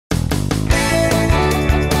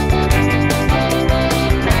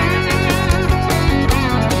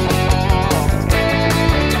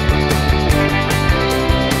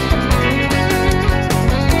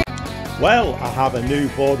Well, I have a new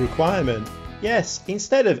board requirement. Yes,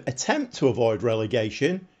 instead of attempt to avoid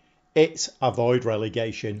relegation, it's avoid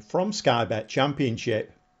relegation from Sky Bet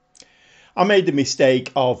Championship. I made the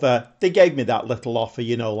mistake of, they gave me that little offer,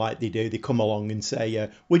 you know, like they do. They come along and say,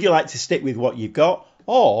 would you like to stick with what you've got?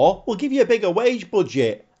 Or we'll give you a bigger wage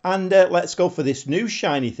budget and let's go for this new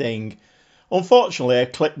shiny thing. Unfortunately, I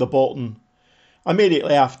clicked the button.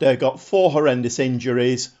 Immediately after, I got 4 horrendous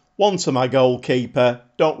injuries. One to my goalkeeper,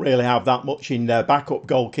 don't really have that much in their backup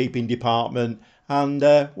goalkeeping department, and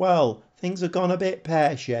well, things have gone a bit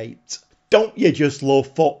pear-shaped. Don't you just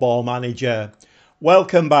love Football Manager?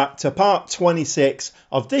 Welcome back to part 26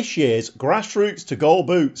 of this year's Grassroots to Goal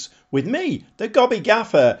Boots with me, the Gobby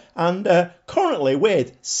Gaffer, and currently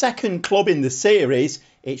with second club in the series,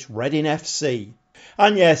 it's Reading FC.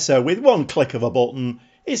 And yes, with one click of a button,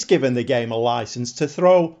 it's given the game a licence to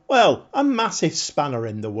throw, well, a massive spanner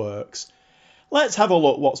in the works. Let's have a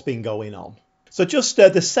look what's been going on. So just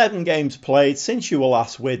the 7 games played since you were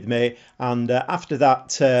last with me, and after that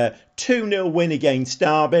 2-0 win against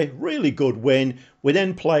Derby, really good win. We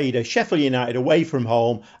then played Sheffield United away from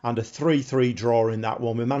home and a 3-3 draw in that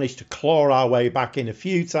one. We managed to claw our way back in a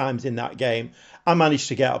few times in that game. I managed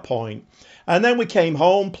to get a point. And then we came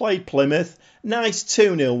home, played Plymouth, nice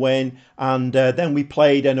 2-0 win, and then we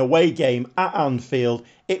played an away game at Anfield.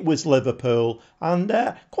 It was Liverpool,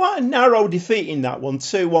 and quite a narrow defeat in that one,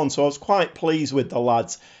 2-1, so I was quite pleased with the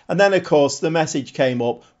lads. And then, of course, the message came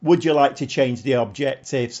up, would you like to change the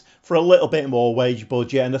objectives for a little bit more wage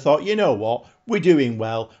budget? And I thought, you know what, we're doing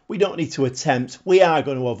well, we don't need to attempt, we are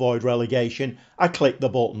going to avoid relegation. I clicked the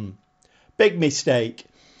button. Big mistake.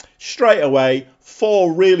 Straight away,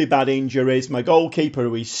 4 really bad injuries. My goalkeeper,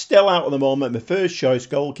 who is still out at the moment, my first choice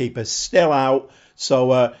goalkeeper, still out.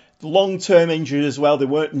 So long-term injuries as well. They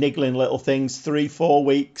weren't niggling little things, 3-4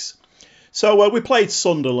 weeks. So we played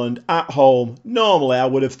Sunderland at home. Normally, I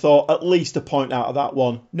would have thought at least a point out of that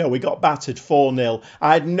one. No, we got battered 4-0.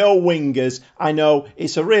 I had no wingers. I know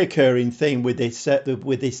it's a recurring theme with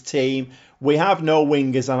this team. We have no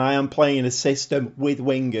wingers, and I am playing a system with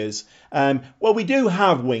wingers. Well, we do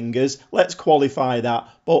have wingers, let's qualify that,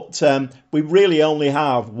 but we really only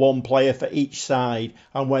have one player for each side,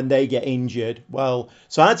 and when they get injured, well,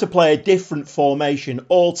 so I had to play a different formation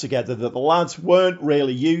altogether that the lads weren't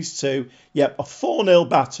really used to. Yep, a 4-0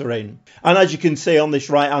 battering. And as you can see on this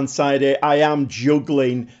right-hand side here, I am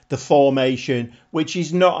juggling the formation, which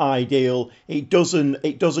is not ideal. It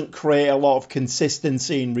doesn't create a lot of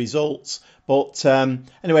consistency in results. But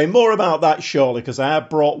anyway, more about that shortly, because I have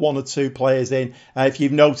brought 1 or 2 players in. If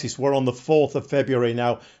you've noticed, we're on the 4th of February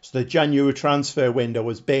now, so the January transfer window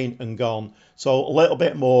has been and gone. So a little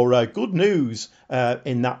bit more good news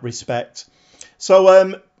in that respect.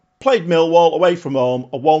 So played Millwall away from home,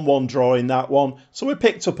 a 1-1 draw in that one. So we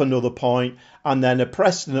picked up another point, and then a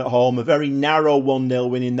Preston at home, a very narrow 1-0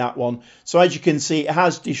 win in that one. So as you can see, it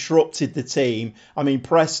has disrupted the team. I mean,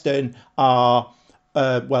 Preston are...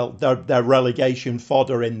 well, they're relegation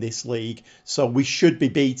fodder in this league, so we should be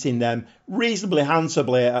beating them reasonably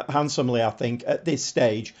handsomely, I think, at this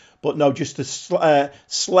stage. But no, just a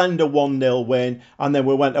slender 1-0 win, and then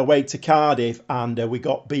we went away to Cardiff and we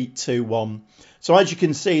got beat 2-1. So as you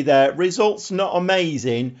can see there, results not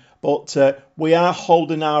amazing, but we are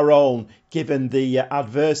holding our own given the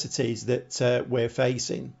adversities that we're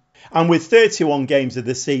facing. And with 31 games of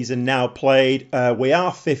the season now played, we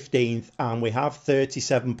are 15th and we have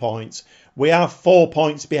 37 points. We are 4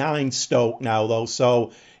 points behind Stoke now, though.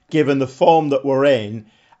 So given the form that we're in,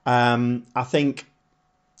 I think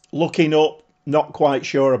looking up, not quite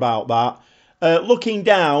sure about that. Looking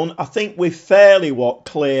down, I think we're fairly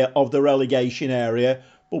clear of the relegation area,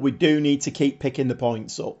 but we do need to keep picking the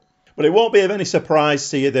points up. But it won't be of any surprise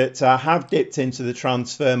to you that I have dipped into the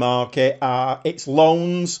transfer market. It's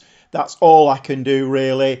loans. That's all I can do,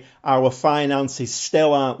 really. Our finances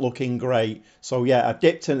still aren't looking great. So, yeah, I've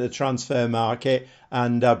dipped into the transfer market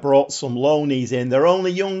and brought some loanees in. They're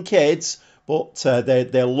only young kids, but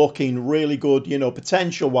they're looking really good, you know,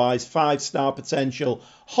 potential-wise, 5-star potential.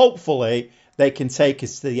 Hopefully, they can take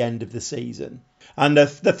us to the end of the season. And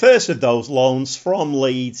the first of those loans from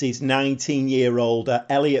Leeds is 19-year-old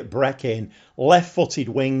Elliot Breckin, left-footed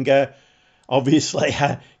winger. Obviously,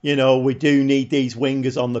 you know, we do need these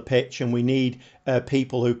wingers on the pitch, and we need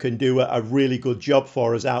people who can do a really good job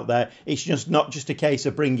for us out there. It's just not just a case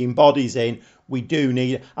of bringing bodies in. We do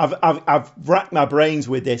need... I've racked my brains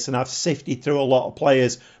with this, and I've sifted through a lot of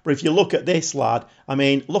players. But if you look at this lad, I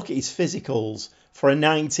mean, look at his physicals. For a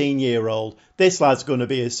 19-year-old, this lad's going to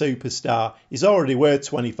be a superstar. He's already worth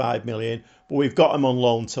 25 million, but we've got him on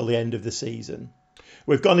loan till the end of the season.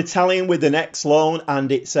 We've gone Italian with the next loan,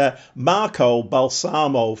 and it's Marco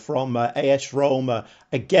Balsamo from AS Roma.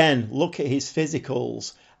 Again, look at his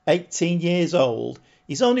physicals. 18 years old.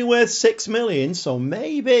 He's only worth 6 million, so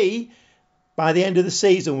maybe by the end of the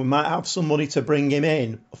season we might have some money to bring him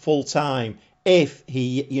in full time if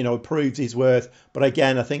he, proves his worth. But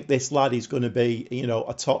again, I think this lad is going to be,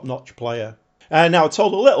 a top-notch player. Now, I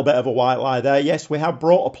told a little bit of a white lie there. Yes, we have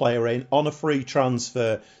brought a player in on a free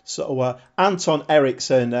transfer. So Anton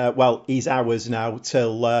Eriksson, he's ours now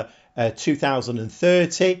till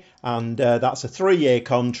 2030, and that's a 3-year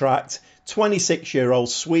contract. 26-year-old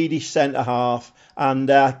Swedish centre-half. And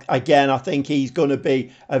again, I think he's going to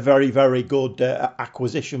be a very, very good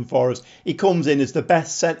acquisition for us. He comes in as the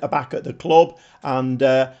best centre-back at the club. And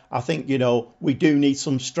I think, we do need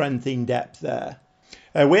some strength in depth there.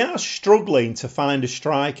 We are struggling to find a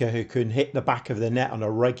striker who can hit the back of the net on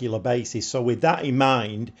a regular basis. So with that in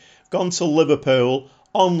mind, gone to Liverpool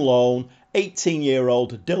on loan,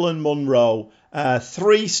 18-year-old Dylan Munro,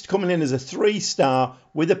 coming in as a 3-star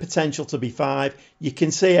with the potential to be 5. You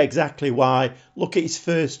can see exactly why. Look at his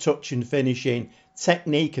first touch and finishing,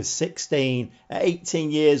 technique of 16 at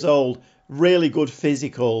 18 years old, really good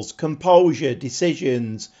physicals, composure,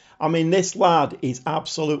 decisions. I mean, this lad is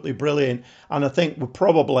absolutely brilliant, and I think we're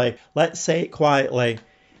probably, let's say it quietly,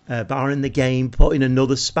 barring the game, putting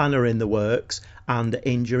another spanner in the works and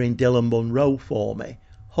injuring Dylan Munro for me.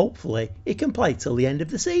 Hopefully, he can play till the end of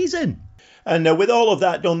the season. And with all of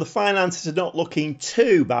that done, the finances are not looking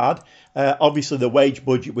too bad. Obviously, the wage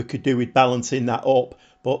budget, we could do with balancing that up.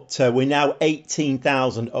 But we're now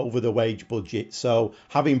 18,000 over the wage budget. So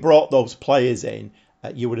having brought those players in,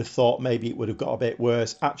 you would have thought maybe it would have got a bit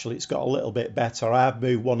worse. Actually, it's got a little bit better. I have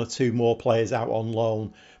moved 1 or 2 more players out on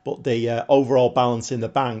loan. But the overall balance in the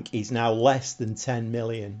bank is now less than 10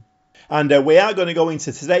 million. And we are going to go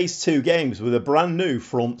into today's 2 games with a brand new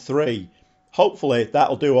front 3. Hopefully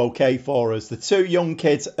that'll do okay for us. The 2 young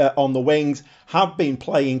kids on the wings have been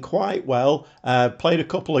playing quite well. Played a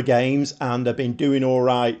couple of games and have been doing all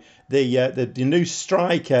right. The new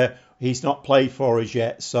striker, he's not played for us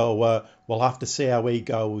yet, so we'll have to see how he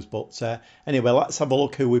goes. But anyway, let's have a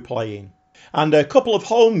look who we're playing. And a couple of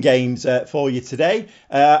home games for you today.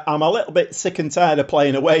 I'm a little bit sick and tired of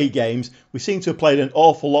playing away games. We seem to have played an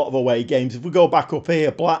awful lot of away games. If we go back up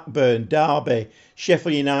here, Blackburn, Derby,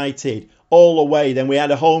 Sheffield United, all away. Then we had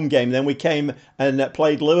a home game. Then we came and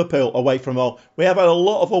played Liverpool away from home. We have had a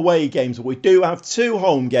lot of away games. But we do have 2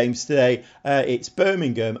 home games today. It's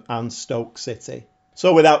Birmingham and Stoke City.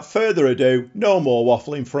 So without further ado, no more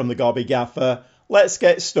waffling from the Gobby Gaffer. Let's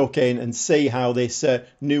get stuck in and see how this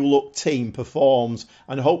new look team performs.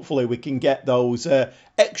 And hopefully we can get those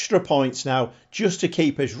extra points now just to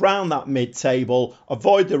keep us round that mid-table,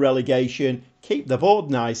 avoid the relegation, keep the board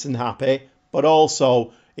nice and happy, but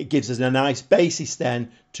also it gives us a nice basis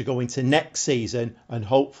then to go into next season and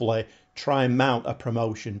hopefully try and mount a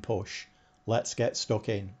promotion push. Let's get stuck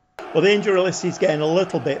in. Well, the injury list is getting a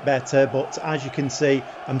little bit better, but as you can see,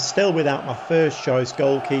 I'm still without my first choice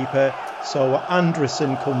goalkeeper. So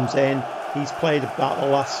Anderson comes in. He's played about the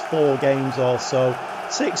last 4 games or so.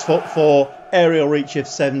 6'4", aerial reach of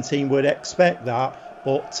 17, would expect that,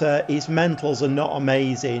 but his mentals are not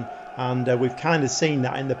amazing. And we've kind of seen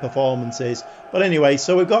that in the performances. But anyway,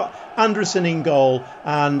 so we've got Anderson in goal.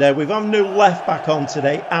 And we've got a new left back on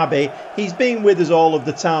today, Abby. He's been with us all of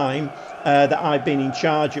the time that I've been in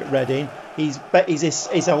charge at Reading. He's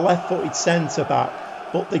a left-footed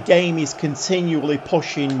centre-back. But the game is continually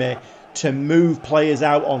pushing me to move players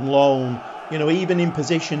out on loan. Even in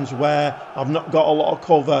positions where I've not got a lot of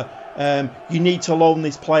cover. You need to loan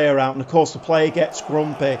this player out, and of course the player gets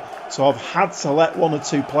grumpy, so I've had to let 1 or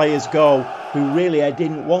 2 players go who really I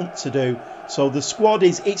didn't want to do. So the squad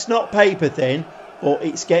it's not paper thin, but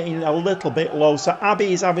it's getting a little bit low. So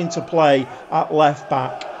Abby is having to play at left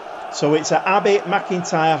back. So it's Abby,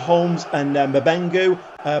 McIntyre, Holmes and Mabengu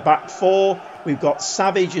back 4. We've got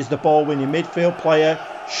Savage as the ball winning midfield player.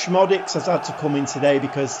 Schmodix has had to come in today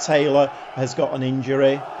because Taylor has got an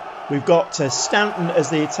injury. We've got Stanton as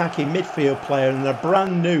the attacking midfield player, and a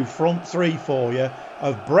brand new front 3 for you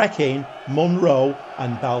of Breckin, Munro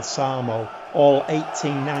and Balsamo. All 18,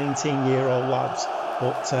 19-year-old lads,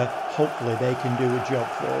 but hopefully they can do a job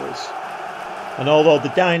for us. And although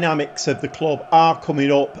the dynamics of the club are coming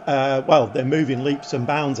up, they're moving leaps and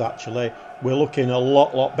bounds actually. We're looking a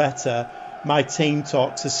lot better. My team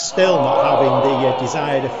talks are still not having the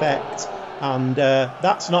desired effect. And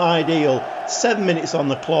that's not ideal. 7 minutes on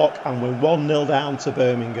the clock and we're 1-0 down to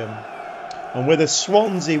Birmingham. And with a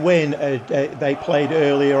Swansea win, they played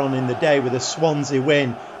earlier on in the day with a Swansea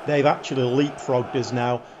win, they've actually leapfrogged us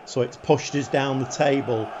now, so it's pushed us down the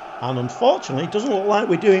table. And unfortunately, it doesn't look like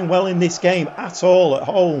we're doing well in this game at all at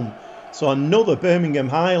home. So another Birmingham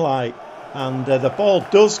highlight, and the ball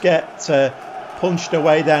does get punched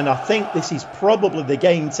away then. I think this is probably the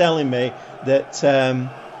game telling me that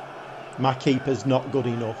my keeper's not good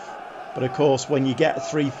enough. But of course, when you get a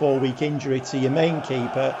 3-4 week injury to your main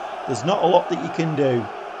keeper, there's not a lot that you can do.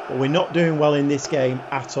 But we're not doing well in this game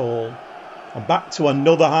at all. And back to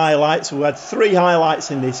another highlight. So we had 3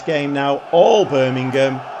 highlights in this game now, all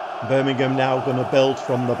Birmingham. Birmingham now going to build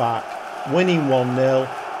from the back, winning 1-0.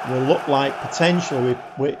 We look like potentially,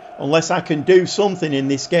 unless I can do something in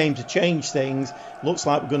this game to change things, looks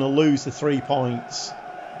like we're going to lose the 3 points.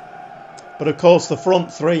 But of course the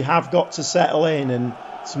front 3 have got to settle in, and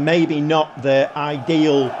it's maybe not the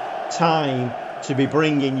ideal time to be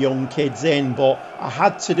bringing young kids in, but I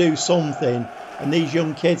had to do something, and these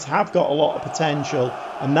young kids have got a lot of potential,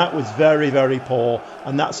 and that was very, very poor.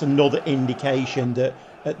 And that's another indication that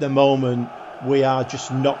at the moment we are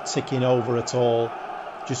just not ticking over at all.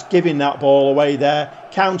 Just giving that ball away there,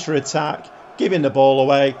 counter-attack, giving the ball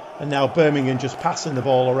away, and now Birmingham just passing the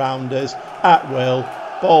ball around us at will.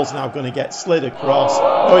 Ball's now going to get slid across.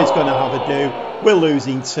 No, he's going to have a do. We're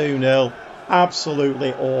losing 2-0.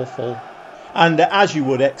 Absolutely awful. And as you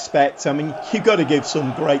would expect, I mean, you've got to give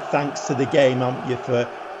some great thanks to the game, haven't you, for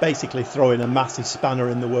basically throwing a massive spanner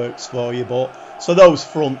in the works for you. But so those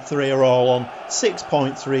front 3 are all on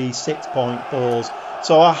 6.3, 6.4s.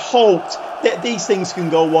 So I hoped that these things can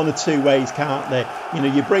go one or two ways, can't they? You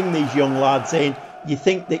know, you bring these young lads in, you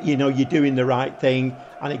think that, you know, you're doing the right thing,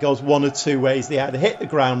 and it goes one or two ways. They either hit the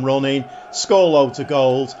ground running, score loads of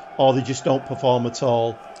goals, or they just don't perform at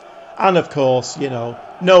all. And of course, you know,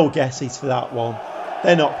 no guesses for that one.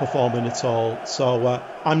 They're not performing at all. So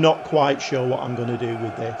I'm not quite sure what I'm going to do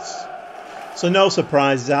with this. So no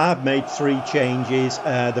surprises. I've made 3 changes.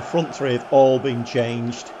 The front 3 have all been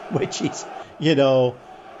changed, which is, you know,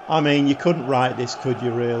 I mean, you couldn't write this, could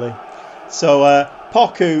you really? So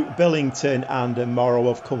Poku, Billington and Morrow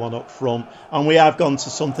have come on up front, and we have gone to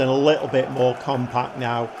something a little bit more compact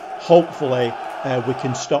now. Hopefully we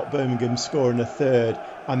can stop Birmingham scoring a third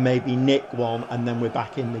and maybe nick one, and then we're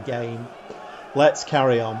back in the game. Let's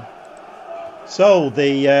carry on. So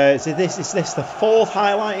is this the 4th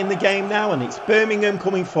highlight in the game now, and it's Birmingham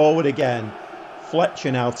coming forward again.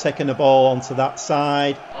 Fletcher now taking the ball onto that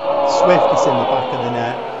side. Swift is in the back of the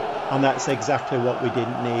net, and that's exactly what we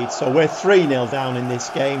didn't need. So we're 3-0 down in this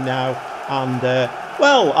game now, and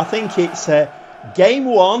well, I think it's game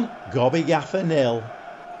 1, Gobby Gaffer 0.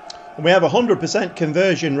 And we have a 100%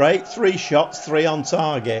 conversion rate, 3 shots, 3 on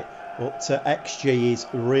target, but XG is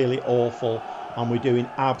really awful, and we're doing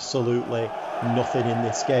absolutely nothing in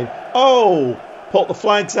this game. Oh, put the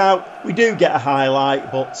flags out. We do get a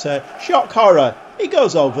highlight, but shock horror, it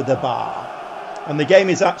goes over the bar. And the game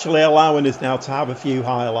is actually allowing us now to have a few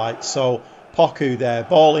highlights. So Poku there,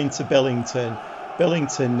 ball into Billington.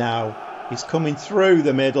 Billington now is coming through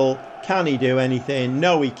the middle. Can he do anything?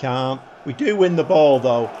 No, he can't. We do win the ball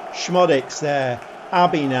though. Schmodik's there.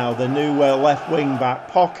 Abbey now, the new left wing back.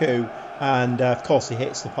 Poku, and of course he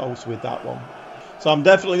hits the post with that one. So I'm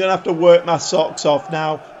definitely going to have to work my socks off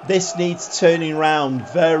now. This needs turning round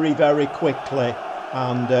very, very quickly.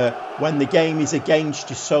 And when the game is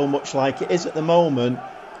against you so much like it is at the moment,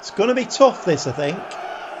 it's going to be tough, this, I think.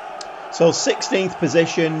 So 16th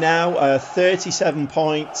position now, 37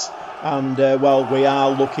 points. And, well, we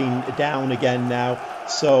are looking down again now.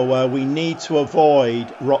 So we need to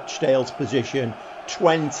avoid Rochdale's position,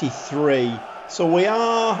 23. So we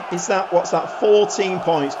are, what's that, 14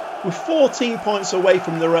 points. We're 14 points away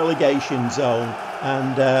from the relegation zone.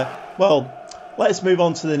 And, well, let's move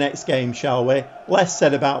on to the next game, shall we? Less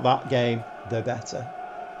said about that game, the better.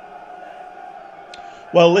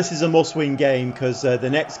 Well, this is a must-win game because the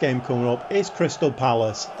next game coming up is Crystal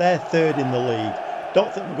Palace. They're 3rd in the league.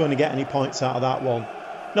 Don't think we're going to get any points out of that one.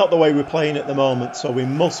 Not the way we're playing at the moment, so we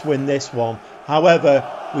must win this one. However,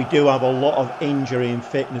 we do have a lot of injury and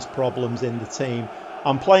fitness problems in the team.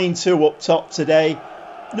 I'm playing 2 up top today.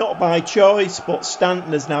 Not by choice, but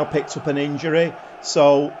Stanton has now picked up an injury.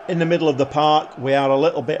 So in the middle of the park, we are a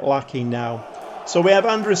little bit lacking now. So we have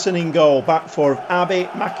Anderson in goal, back 4 of Abbey,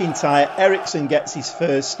 McIntyre, Eriksson gets his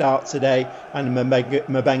first start today, and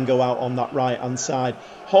Mabengo out on that right hand side.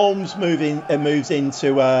 Holmes moves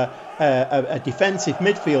into a defensive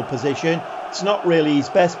midfield position. It's not really his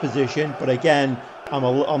best position, but again,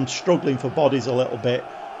 I'm struggling for bodies a little bit.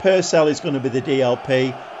 Purcell is going to be the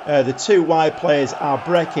DLP. The two wide players are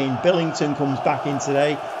breaking. Billington comes back in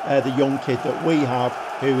today, the young kid that we have,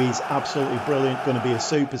 who is absolutely brilliant, going to be a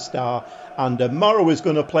superstar. And Morrow is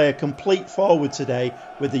going to play a complete forward today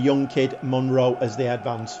with the young kid Munro as the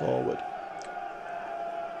advance forward.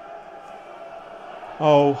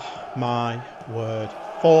 Oh my word,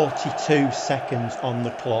 42 seconds on the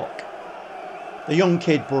clock. The young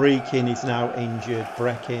kid Breaking is now injured.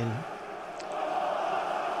 Breaking.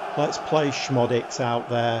 Let's play Schmodix out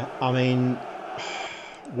there. I mean,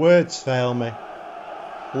 words fail me.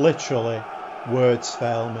 Literally, words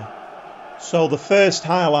fail me. So the first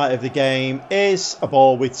highlight of the game is a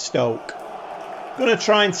ball with Stoke. Going to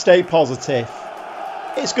try and stay positive.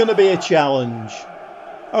 It's going to be a challenge.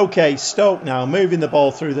 Okay, Stoke now moving the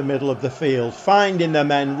ball through the middle of the field, finding the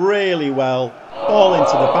men really well. Ball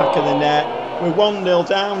into the back of the net. We're 1-0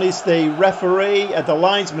 down. Is the referee, the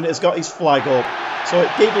linesman has got his flag up. So it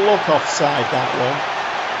did look offside, that one.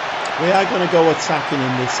 We are going to go attacking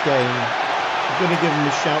in this game. I'm going to give them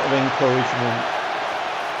a shout of encouragement.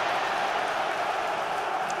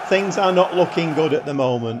 Things are not looking good at the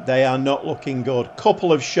moment. They are not looking good.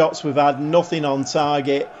 Couple of shots we've had, nothing on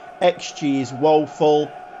target. XG is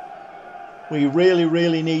woeful. We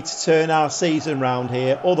really need to turn our season round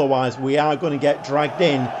here. Otherwise, we are going to get dragged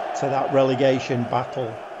in to that relegation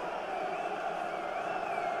battle.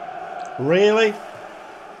 Really?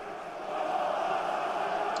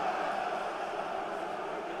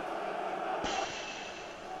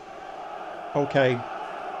 Okay.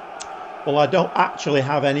 Well, I don't actually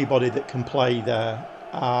have anybody that can play there.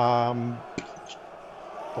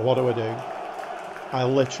 What do I do? I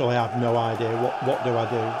literally have no idea. What do I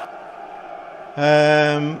do?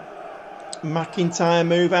 McIntyre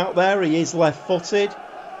move out there. He is left-footed.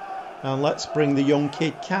 And let's bring the young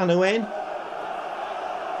kid Canu in.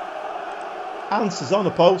 Answers on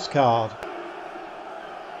a postcard.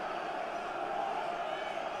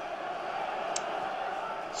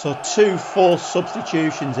 So 2 forced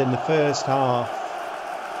substitutions in the first half.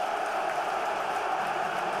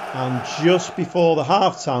 And just before the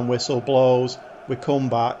half-time whistle blows, we come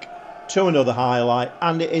back to another highlight,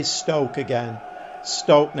 and it is Stoke again.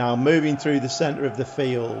 Stoke now moving through the centre of the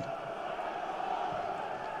field.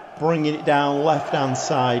 Bringing it down left-hand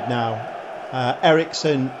side now.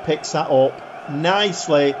 Ericsson picks that up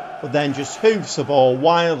nicely, but then just hoofs the ball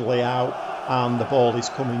wildly out, and the ball is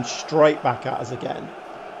coming straight back at us again.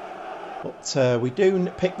 But we do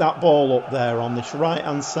pick that ball up there on this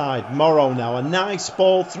right-hand side. Morrow now, a nice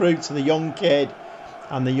ball through to the young kid.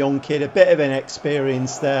 And the young kid, a bit of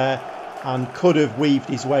inexperience there. And could have weaved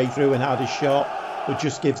his way through and had a shot. But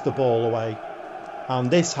just gives the ball away.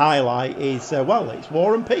 And this highlight is, well, it's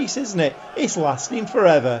War and Peace, isn't it? It's lasting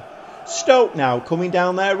forever. Stoke now coming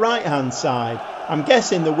down their right-hand side. I'm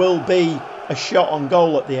guessing there will be a shot on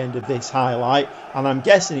goal at the end of this highlight. And I'm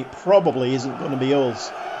guessing it probably isn't going to be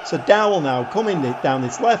us. So Dowell now coming down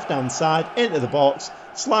this left-hand side into the box,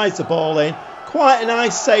 slides the ball in. Quite a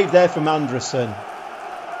nice save there from Anderson.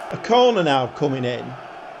 A corner now coming in.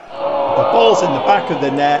 The ball's in the back of the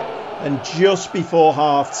net, and just before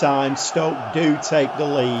half-time, Stoke do take the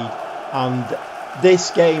lead. And this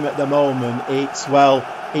game at the moment,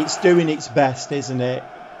 it's doing its best, isn't it?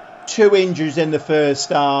 2 injuries in the first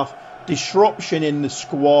half, disruption in the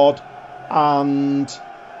squad, and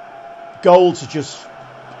goals are just...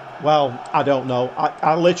 Well, I don't know.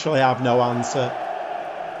 I literally have no answer.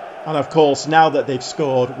 And of course, now that they've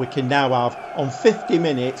scored, we can now have, on 50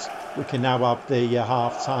 minutes, we can now have the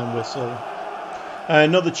half-time whistle.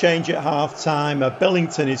 Another change at half-time.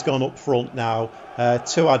 Billington has gone up front now.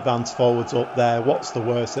 2 advanced forwards up there. What's the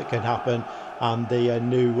worst that can happen? And the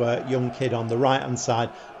new young kid on the right-hand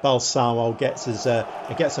side, Balsamo, gets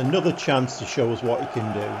another chance to show us what he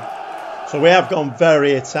can do. So we have gone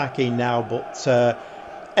very attacking now, but...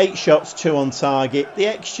 8 shots, 2 on target. The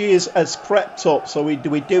XG has crept up, so we're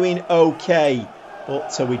doing okay.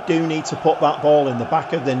 But we do need to put that ball in the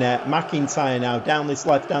back of the net. McIntyre now down this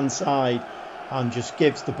left-hand side and just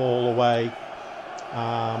gives the ball away.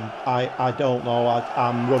 I don't know.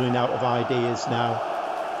 I'm running out of ideas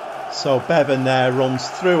now. So Bevan there runs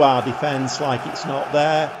through our defence like it's not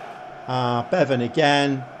there. Bevan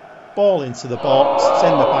again. Ball into the box. It's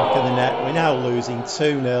in the back of the net. We're now losing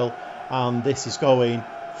 2-0. And this is going...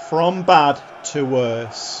 from bad to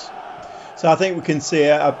worse. So I think we can see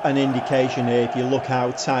an indication here. If you look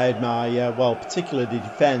how tired my, well, particularly the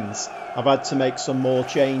defence, I've had to make some more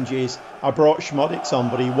changes. I brought Schmodix on,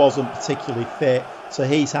 but he wasn't particularly fit, so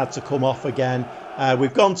he's had to come off again.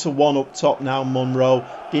 We've gone to 1 up top now, Munro.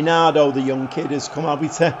 Dinardo, the young kid, has come out.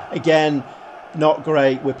 Again, not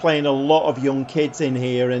great. We're playing a lot of young kids in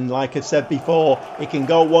here, and like I said before, it can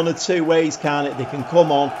go one or two ways, can't it? They can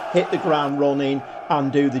come on, hit the ground running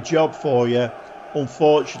and do the job for you.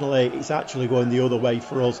 Unfortunately, it's actually going the other way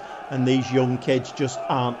for us, and these young kids just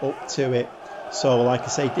aren't up to it. So like I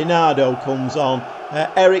say, Dinardo comes on.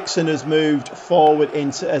 Ericsson has moved forward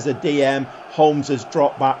into as a DM. Holmes has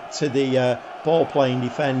dropped back to the ball playing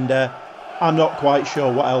defender. I'm not quite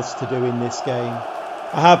sure what else to do in this game.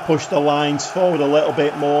 I have pushed the lines forward a little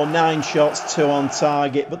bit more. 9 shots, 2 on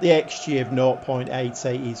target, but the XG of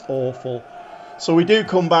 0.88 is awful. So we do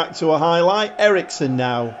come back to a highlight. Ericsson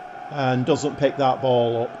now, and doesn't pick that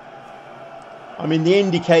ball up. I mean, the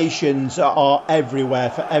indications are everywhere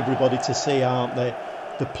for everybody to see, aren't they?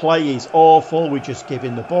 The play is awful. We're just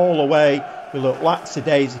giving the ball away. We look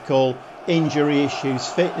lackadaisical. Injury issues,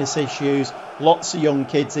 fitness issues, lots of young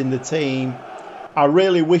kids in the team. I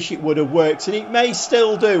really wish it would have worked, and it may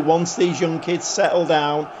still do. Once these young kids settle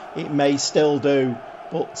down, it may still do.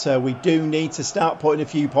 But we do need to start putting a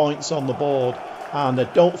few points on the board. And I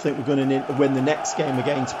don't think we're going to win the next game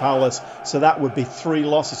against Palace. So that would be 3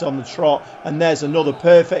 losses on the trot. And there's another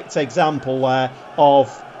perfect example there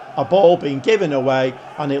of a ball being given away.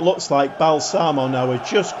 And it looks like Balsamo now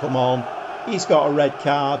has just come on. He's got a red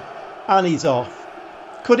card and he's off.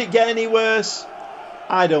 Could it get any worse?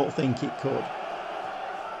 I don't think it could.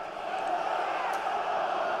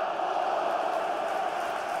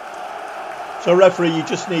 So referee, you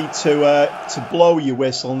just need to blow your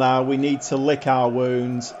whistle now. We need to lick our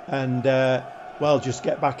wounds and, well, just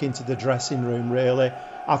get back into the dressing room, really.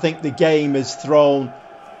 I think the game has thrown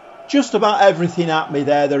just about everything at me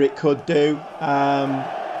there that it could do.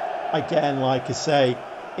 Again, like I say,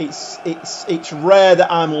 it's rare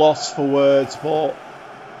that I'm lost for words, but,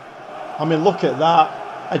 I mean, look at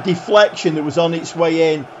that. A deflection that was on its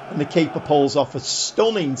way in and the keeper pulls off a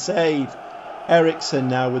stunning save. Ericsson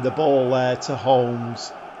now with the ball there to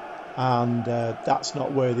Holmes, and that's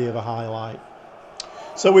not worthy of a highlight.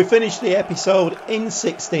 So we finished the episode in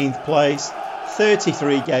 16th place,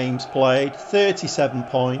 33 games played, 37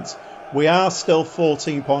 points. We are still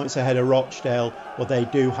 14 points ahead of Rochdale, but they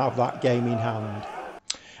do have that game in hand.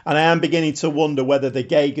 And I am beginning to wonder whether the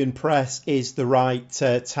gegenpress is the right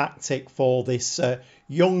tactic for this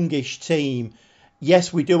youngish team.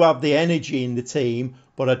 Yes, we do have the energy in the team,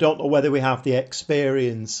 but I don't know whether we have the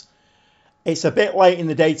experience. It's a bit late in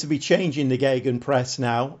the day to be changing the gegenpress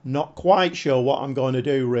now. Not quite sure what I'm going to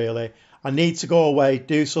do, really. I need to go away,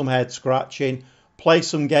 do some head scratching, play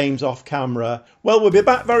some games off camera. Well, we'll be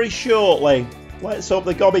back very shortly. Let's hope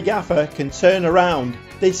the Gobby Gaffer can turn around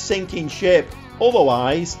this sinking ship.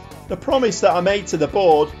 Otherwise, the promise that I made to the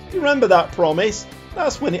board, you remember that promise?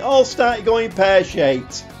 That's when it all started going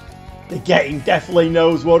pear-shaped. The game definitely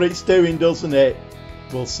knows what it's doing, doesn't it?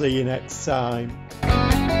 We'll see you next time.